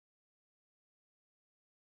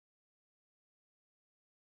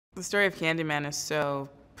The story of Candyman is so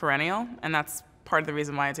perennial, and that's part of the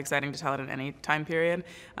reason why it's exciting to tell it in any time period.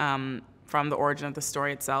 From the origin of the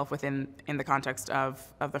story itself in the context of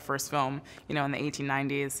the first film, in the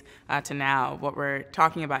 1890s to now. What we're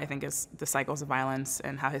talking about, I think, is the cycles of violence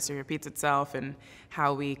and how history repeats itself and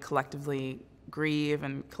how we collectively grieve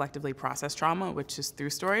and collectively process trauma, which is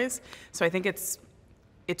through stories. So I think it's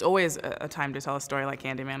always a time to tell a story like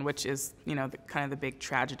Candyman, which is, kind of the big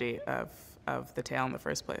tragedy of the tale in the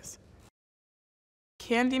first place.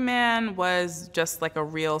 Candyman was just like a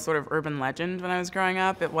real sort of urban legend when I was growing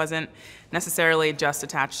up. It wasn't necessarily just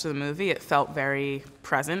attached to the movie. It felt very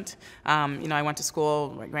present. I went to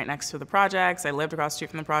school right next to the projects. I lived across the street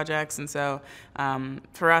from the projects. And so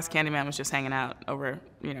for us, Candyman was just hanging out over,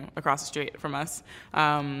 across the street from us.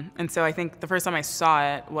 And so I think the first time I saw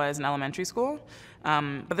it was in elementary school.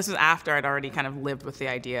 But this was after I'd already kind of lived with the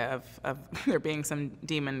idea of there being some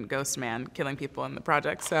demon ghost man killing people in the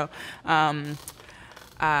project. So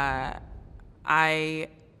I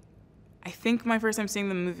think my first time seeing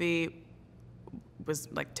the movie was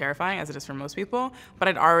like terrifying, as it is for most people, but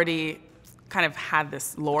I'd already kind of had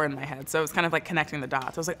this lore in my head. So it was kind of like connecting the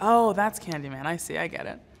dots. I was like, oh, that's Candyman. I see, I get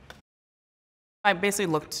it. I basically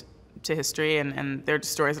looked to history, and they're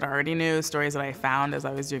just stories that I already knew, stories that I found as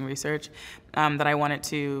I was doing research, that I wanted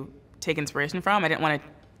to take inspiration from. I didn't want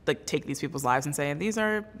to take these people's lives and say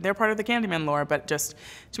they're part of the Candyman lore, but just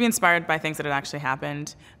to be inspired by things that had actually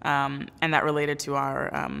happened and that related to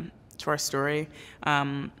our story.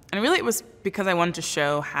 And really, it was because I wanted to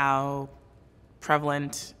show how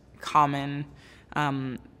prevalent, common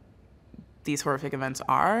these horrific events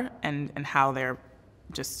are, and how they're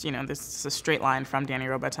just, this is a straight line from Danny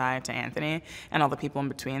Robitaille to Anthony and all the people in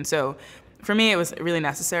between. So for me, it was really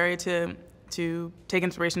necessary to take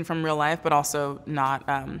inspiration from real life, but also not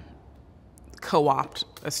co-opt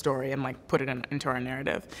a story and put it into our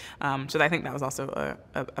narrative. So I think that was also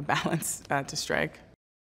a balance to strike.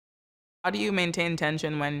 How do you maintain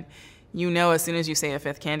tension when as soon as you say a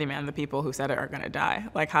fifth Candyman, the people who said it are going to die?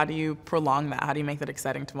 How do you prolong that? How do you make that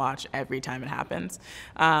exciting to watch every time it happens?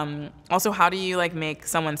 Also, how do you make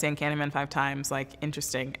someone saying Candyman 5 times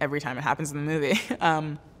interesting every time it happens in the movie?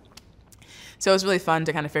 So it was really fun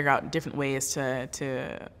to kind of figure out different ways to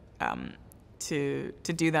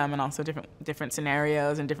do them, and also different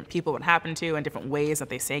scenarios and different people it happened to, and different ways that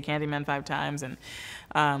they say Candyman 5 times,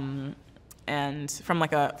 and from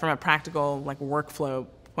a practical workflow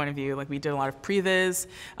point of view, we did a lot of previs,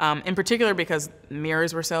 in particular because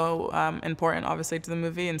mirrors were so important, obviously, to the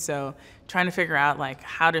movie, and so trying to figure out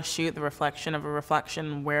how to shoot the reflection of a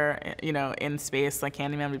reflection where in space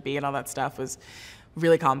Candyman would be and all that stuff was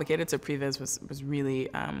really complicated. So previs was really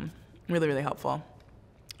really helpful.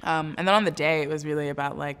 And then on the day, it was really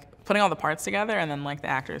about putting all the parts together, and then the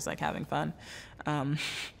actors having fun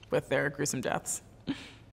with their gruesome deaths.